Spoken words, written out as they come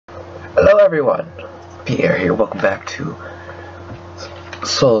Hello everyone, Pierre here, welcome back to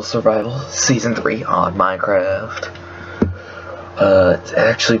Solo Survival Season 3 on Minecraft. It's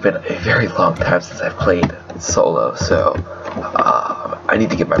actually been a very long time since I've played solo, so I need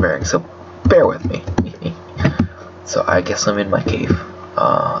to get my bearings, so bear with me. So I guess I'm in my cave.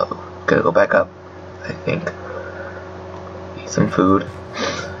 Gotta go back up, I think. Eat some food.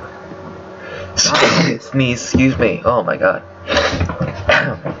 Sneeze, excuse me, oh my god.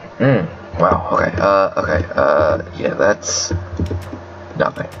 Wow, okay, yeah, that's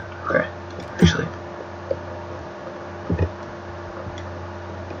nothing. Okay, actually.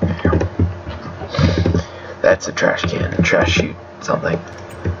 That's a trash can, trash chute, something.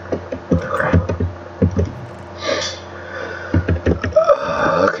 Okay.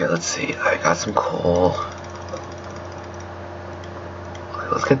 Okay, let's see, I got some coal. Okay,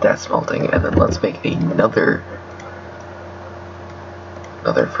 let's get that smelting, and then let's make another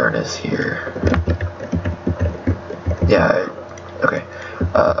furnace here. Yeah, okay.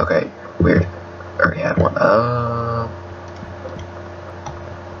 Okay, weird. Already had one.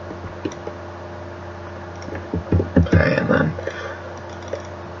 Okay, and then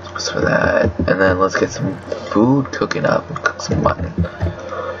for that, and then let's get some food cooking up and cook some mutton.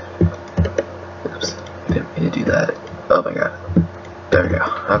 Oops, didn't mean to do that. Oh my god. There we go.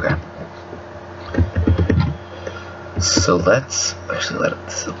 Okay. So let's actually let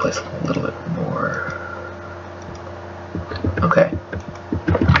this place a little bit more. Okay.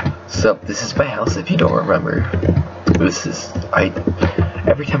 So this is my house. If you don't remember, this is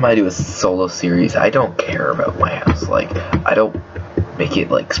every time I do a solo series, I don't care about my house. Like, I don't make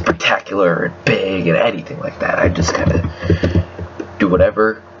it like spectacular and big and anything like that. I just kind of do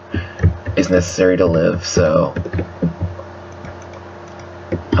whatever is necessary to live. So,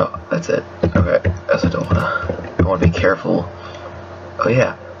 oh, that's it. Okay, as I don't want to be careful. Oh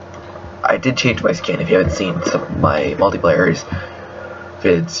yeah, I did change my skin. If you haven't seen some of my multiplayers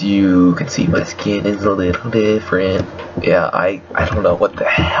vids, you can see my skin is a little different. Yeah, I don't know what the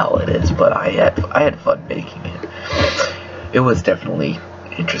hell it is, but I had fun making it. It was definitely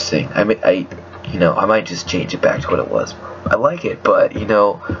interesting. I mean, I might just change it back to what it was. I like it, but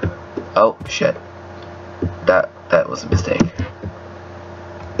oh shit, that was a mistake.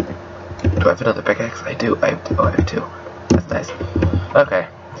 Do I have another pickaxe? I do. I have two. That's nice. Okay.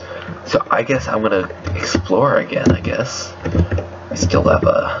 So I guess I'm gonna explore again, I guess. I still have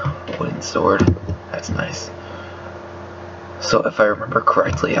a wooden sword. That's nice. So if I remember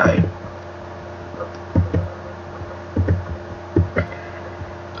correctly, oh,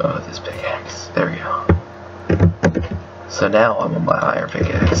 this pickaxe. There we go. So now I'm on my iron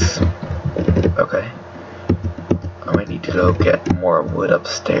pickaxe. Okay. I might need to go get more wood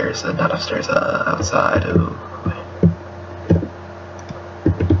upstairs, not upstairs, outside. Ooh.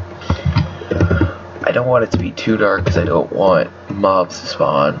 I don't want it to be too dark because I don't want mobs to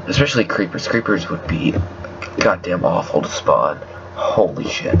spawn, especially creepers. Creepers would be goddamn awful to spawn. Holy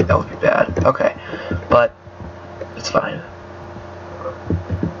shit, that would be bad. Okay, but it's fine.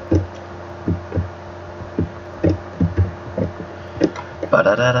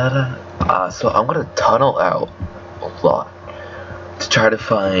 So I'm gonna tunnel out a lot to try to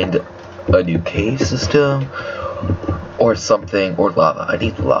find a new cave system or something, or lava. I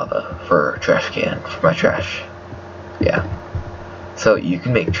need lava for trash can, for my trash. Yeah. So you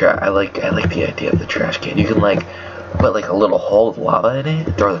can make I like the idea of the trash can. You can like put like a little hole with lava in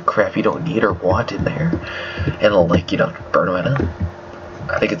it, throw the crap you don't need or want in there, and it'll like burn right up.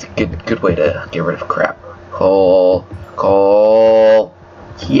 I think it's a good way to get rid of crap. Coal,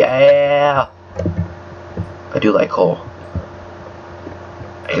 yeah. I do like coal.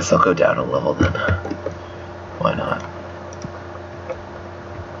 I guess I'll go down a level then. Why not?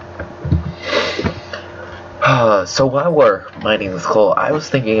 So while we're mining this coal, I was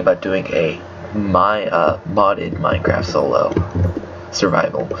thinking about doing a modded Minecraft solo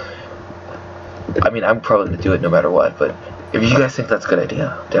survival. I mean, I'm probably gonna do it no matter what, but if you guys think that's a good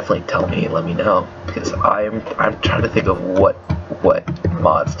idea, definitely tell me and let me know, because I'm trying to think of what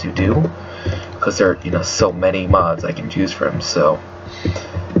mods to do, because there are so many mods I can choose from. So,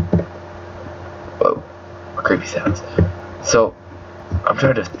 whoa, creepy sounds. So I'm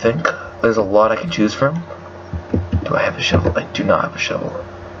trying to think. There's a lot I can choose from. Do I have a shovel? I do not have a shovel.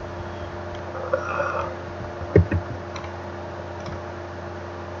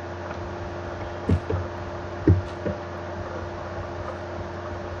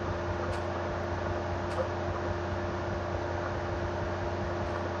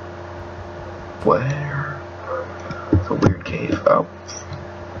 Where? It's a weird cave. Oh.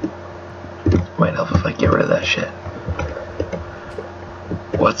 Might help if I get rid of that shit.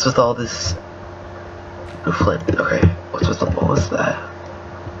 What's with all this? New flint. Okay. What was that?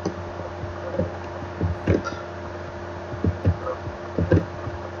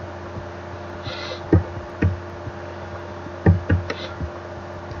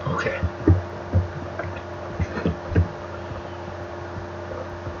 Okay.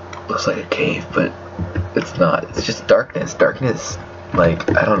 Looks like a cave, but it's not. It's just darkness. Darkness,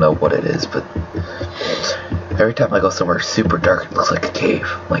 like, I don't know what it is, but every time I go somewhere super dark, it looks like a cave.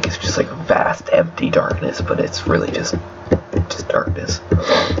 Like, it's just like a vast, empty darkness, but it's really just darkness.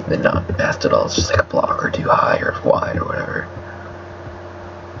 And not vast at all. It's just like a block or two high or wide or whatever.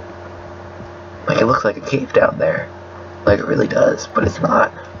 Like, it looks like a cave down there. Like, it really does, but it's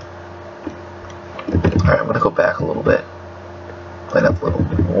not. Alright, I'm gonna go back a little bit. Light up a little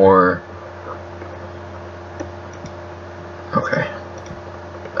more. Okay.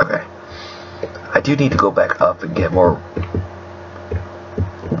 Okay. I do need to go back up and get more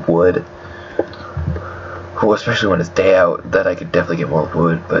wood. Well, especially when it's day out, that I could definitely get more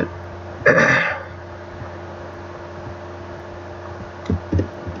wood, but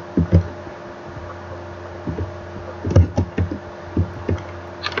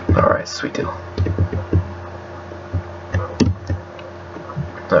alright, sweet deal.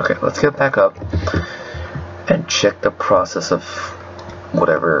 Okay, let's get back up and check the process of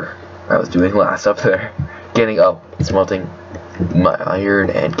whatever I was doing last up there. Smelting my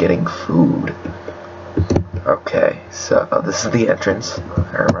iron and getting food. Okay, so this is the entrance.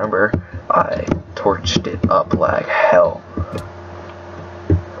 I remember I torched it up like hell.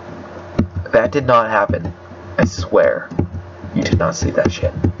 That did not happen. I swear. You did not see that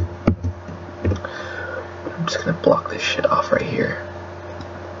shit. I'm just gonna block this shit off right here.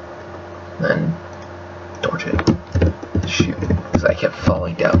 Then torch it. Shoot. Because I kept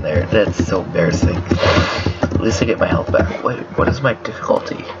falling down there. That's so embarrassing. At least I get my health back. Wait, what is my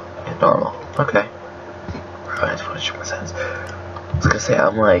difficulty? Normal. Okay. I just want to show my sense. I was gonna say,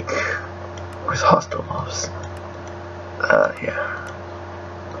 I'm like, where's hostile mobs? Yeah.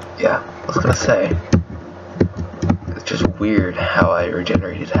 Yeah, I was gonna say, it's just weird how I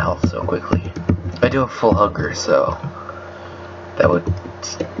regenerated health so quickly. I do have full hunger, so that would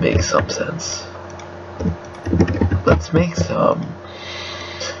make some sense. Let's make some.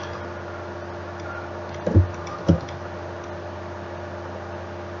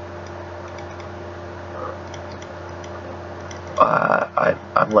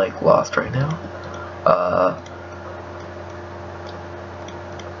 I'm like lost right now.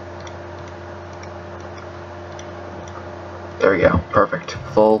 There we go. Perfect.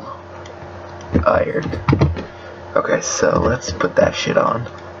 Full iron. Okay, so let's put that shit on.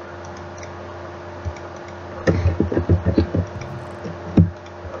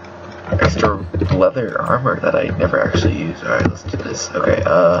 Extra leather armor that I never actually use. Alright, let's do this. Okay,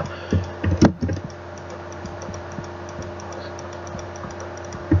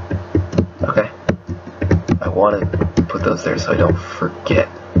 okay. I want to put those there so I don't forget.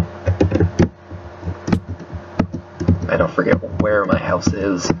 I don't forget where my house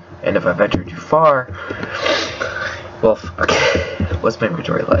is, and if I venture too far, well, okay, what's my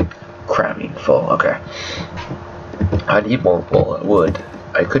inventory like? Cramming full, okay. I need more wood.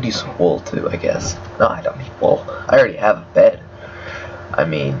 I could use some wool too, I guess. No, I don't need wool. I already have a bed. I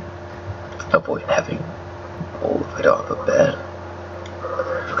mean, there's no point in having wool if I don't have a bed.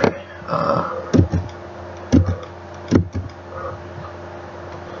 Okay,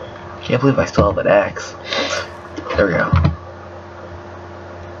 can't believe I still have an axe. There we go.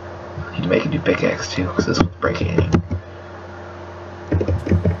 I need to make a new pickaxe too, because this one's breaking.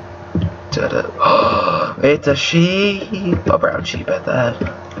 Oh, it's a sheep! A brown sheep at that.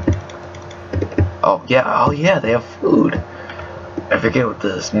 Oh yeah, they have food. I forget what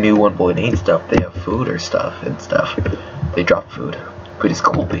this new 1.8 stuff, they have food or stuff and stuff. They drop food. Which is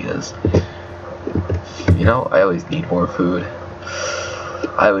cool because, you know, I always need more food.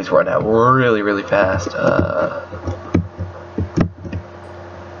 I always run out really fast.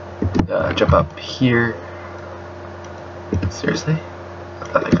 Jump up here. Seriously? I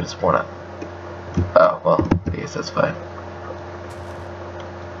thought I could have sworn up. Oh, well, I guess that's fine.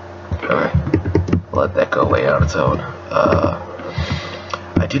 Okay. Let that go away on its own.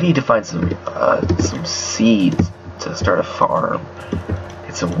 I do need to find some seeds to start a farm.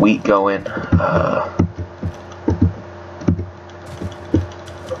 Get some wheat going.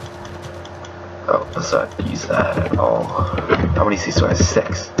 Oh, let's not use that at all. How many seeds do I have?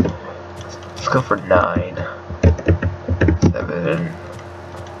 6. Let's go for 9. 7.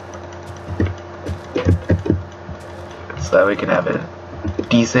 So that we can have a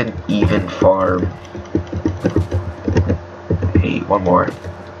decent, even farm. 8. One more.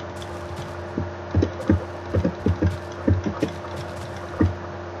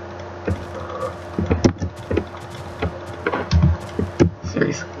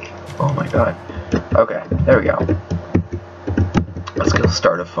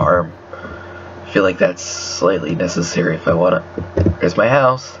 start a farm. I feel like that's slightly necessary if I want to. There's my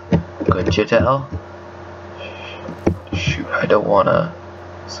house. Couldn't you tell? Shoot, I don't want to.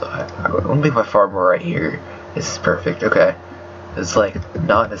 So I'm going to make my farm right here. This is perfect. Okay. It's like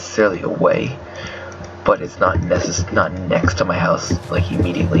not necessarily away, but it's not next to my house, like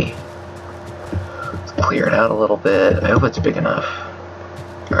immediately. Let's clear it out a little bit. I hope it's big enough.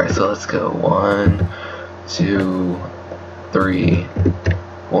 Alright, so let's go 1, 2, 3.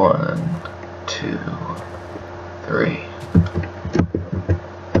 1, 2, 3.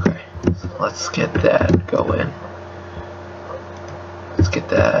 Okay, so let's get that going. Let's get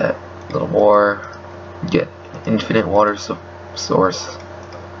that a little more. Get infinite water source.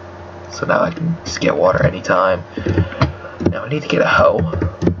 So now I can just get water anytime. Now I need to get a hoe.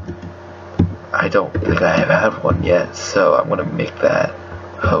 I don't think I have had one yet, so I'm gonna make that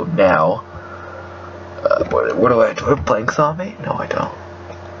hoe now. What do I have planks on me? No, I don't.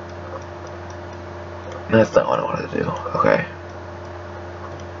 That's not what I wanted to do. Okay.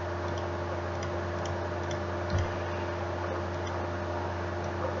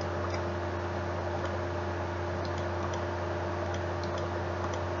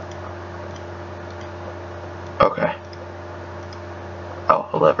 Okay. Oh,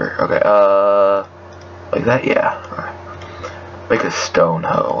 a lever. Okay, like that? Yeah. Alright. Make a stone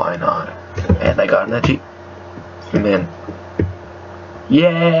hoe, why not? And I got an achievement.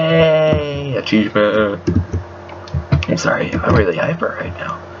 Yay! Achievement! I'm sorry, I'm really hyper right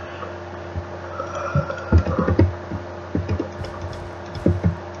now.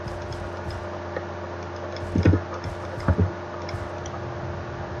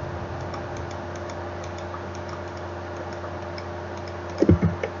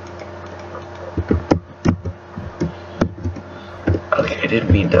 I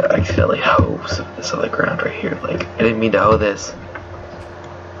didn't mean to accidentally hoe this other ground right here. Like, I didn't mean to hoe this.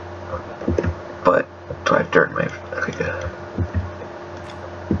 But, do I have dirt in my... Okay, good.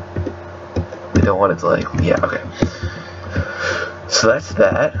 I don't want it to, like... Yeah, okay. So that's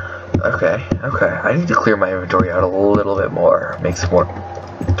that. Okay, okay. I need to clear my inventory out a little bit more. Make some more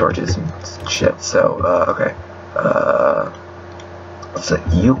torches and shit. So, okay. Let's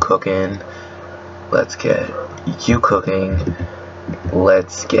get you cooking. Let's get you cooking.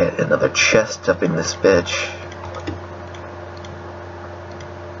 Let's get another chest up in this bitch.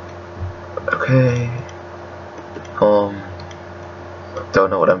 Okay. Don't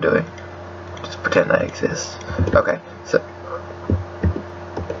know what I'm doing. Just pretend I exist. Okay, so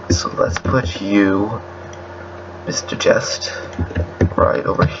let's put you, Mr. Jest, right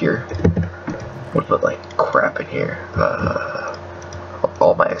over here. Would put like crap in here.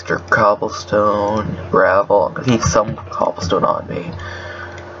 All my extra cobblestone, gravel. I'm gonna keep some cobblestone on me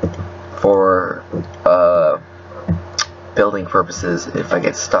for building purposes. If I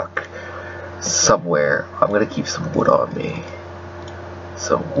get stuck somewhere, I'm gonna keep some wood on me,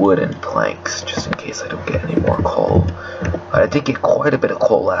 some wood and planks, just in case I don't get any more coal. I did get quite a bit of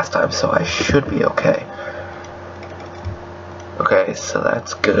coal last time, so I should be okay. Okay, so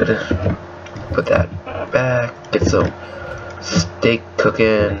that's good. Put that back. Get some steak cooking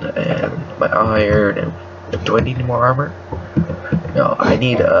and my iron. And do I need any more armor? No, I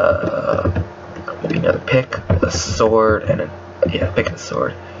need maybe another pick, a sword, and a pick and a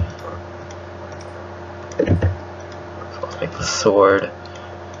sword. So let's make the sword.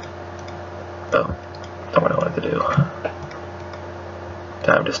 Oh, not what I wanted to do.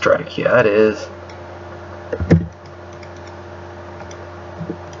 Time to strike. Yeah, it is.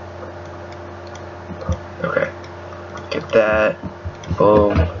 Okay, get that.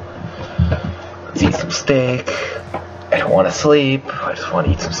 Boom. Let's eat some steak. I don't want to sleep. I just want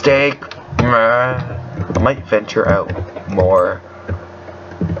to eat some steak. I might venture out more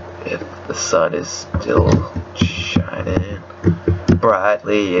if the sun is still shining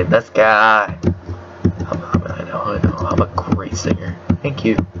brightly in the sky. I know, I'm a great singer. Thank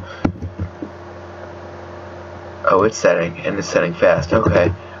you. Oh, it's setting, and it's setting fast.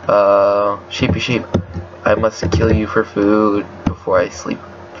 Okay. Sheepy sheep. I must kill you for food before I sleep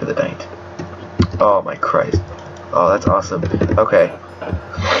for the night. Oh my Christ. Oh, that's awesome. Okay.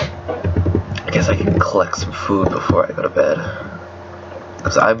 I guess I can collect some food before I go to bed.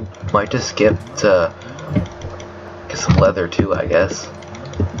 Because I might just skip to get some leather too, I guess.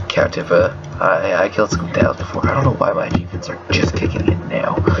 Captiva. I killed some cows before. I don't know why my achievements are just kicking in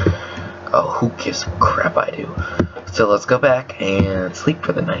now. Oh, who gives a crap, I do. So let's go back and sleep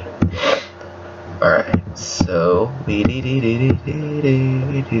for the night. Alright, so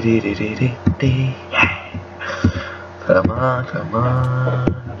come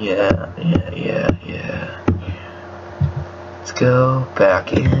on, yeah. Let's go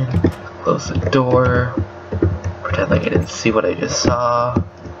back in, close the door, pretend like I didn't see what I just saw.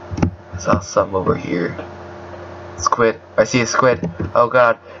 I saw some over here. Squid. I see a squid. Oh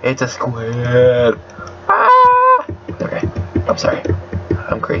god, it's a squid. Ah! Okay, I'm sorry.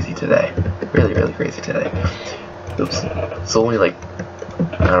 I'm crazy today. Really, really crazy today. Oops. It's only like,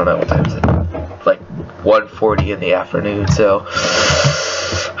 I don't know what time is it. Like 1:40 in the afternoon, so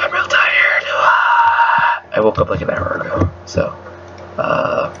I'm real tired. I woke up like an hour ago, so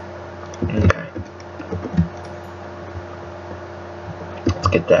okay. Let's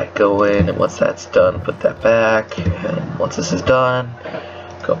get that going, and once that's done, put that back, and once this is done,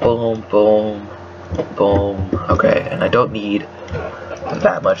 go boom, boom, boom. Okay, and I don't need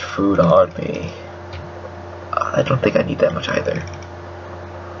that much food on me. I don't think I need that much either.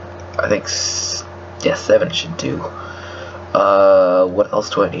 I think, yeah, 7 should do. What else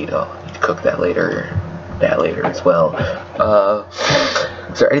do I need? Oh, I need to cook that later. That later as well.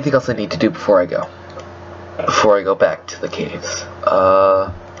 Is there anything else I need to do before I go? Before I go back to the caves?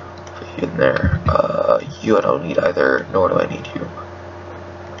 In there. You I don't need either, nor do I need you.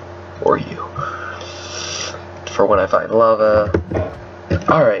 Or you. For when I find lava.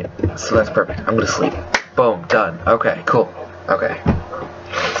 Alright, so that's perfect. I'm gonna sleep. Boom, done. Okay, cool. Okay.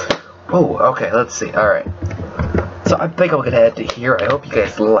 Oh, okay, let's see. Alright. So I think I'm gonna head to here. I hope you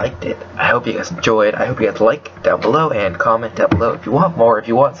guys liked it. I hope you guys enjoyed. I hope you guys like down below and comment down below if you want more. If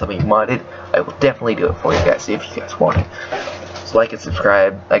you want something modded, I will definitely do it for you guys if you guys want it. So like and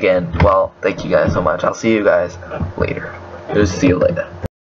subscribe. Again, well, thank you guys so much. I'll see you guys later. See you later.